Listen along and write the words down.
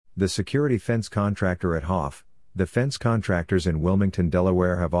The security fence contractor at Hoff. The fence contractors in Wilmington,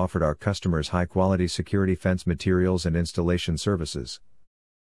 Delaware have offered our customers high-quality security fence materials and installation services.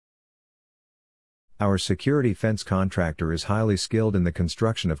 Our security fence contractor is highly skilled in the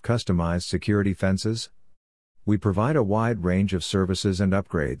construction of customized security fences. We provide a wide range of services and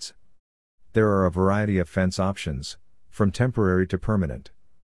upgrades. There are a variety of fence options, from temporary to permanent.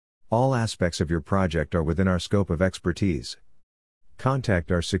 All aspects of your project are within our scope of expertise.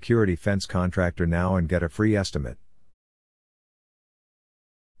 Contact our security fence contractor now and get a free estimate.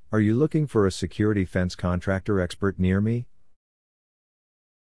 Are you looking for a security fence contractor expert near me?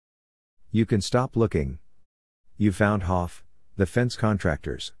 You can stop looking. You found Hoff, the fence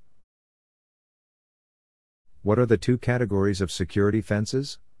contractors. What are the two categories of security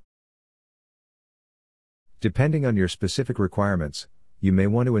fences? Depending on your specific requirements, you may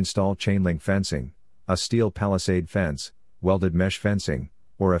want to install chain link fencing, a steel palisade fence, welded mesh fencing,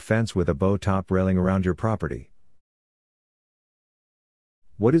 or a fence with a bow top railing around your property.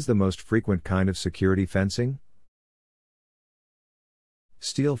 What is the most frequent kind of security fencing?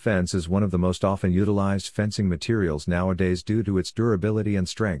 Steel fence is one of the most often utilized fencing materials nowadays due to its durability and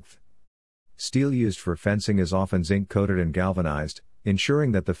strength. Steel used for fencing is often zinc coated and galvanized,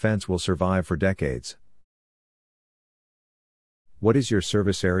 ensuring that the fence will survive for decades. What is your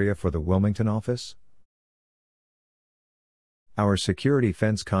service area for the Wilmington office? Our security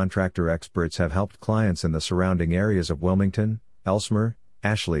fence contractor experts have helped clients in the surrounding areas of Wilmington, Elsmer,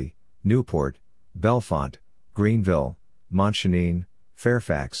 Ashley, Newport, Bellefonte, Greenville, Montchanine,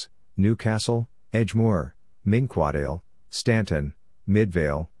 Fairfax, Newcastle, Edgemoor, Minquadale, Stanton,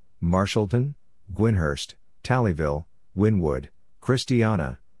 Midvale, Marshallton, Gwynhurst, Tallyville, Wynwood,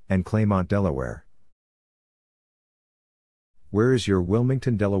 Christiana, and Claymont, Delaware. Where is your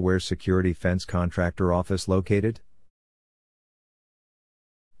Wilmington, Delaware security fence contractor office located?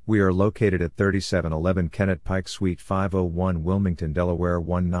 We are located at 3711 Kennett Pike Suite 501 Wilmington, Delaware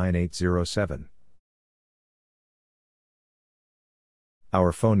 19807.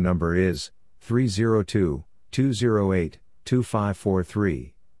 Our phone number is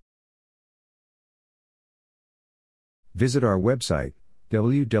 302-208-2543. Visit our website,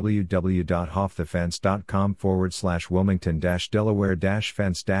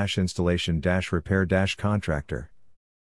 www.hoffthefence.com/Wilmington-Delaware-fence-installation-repair-contractor.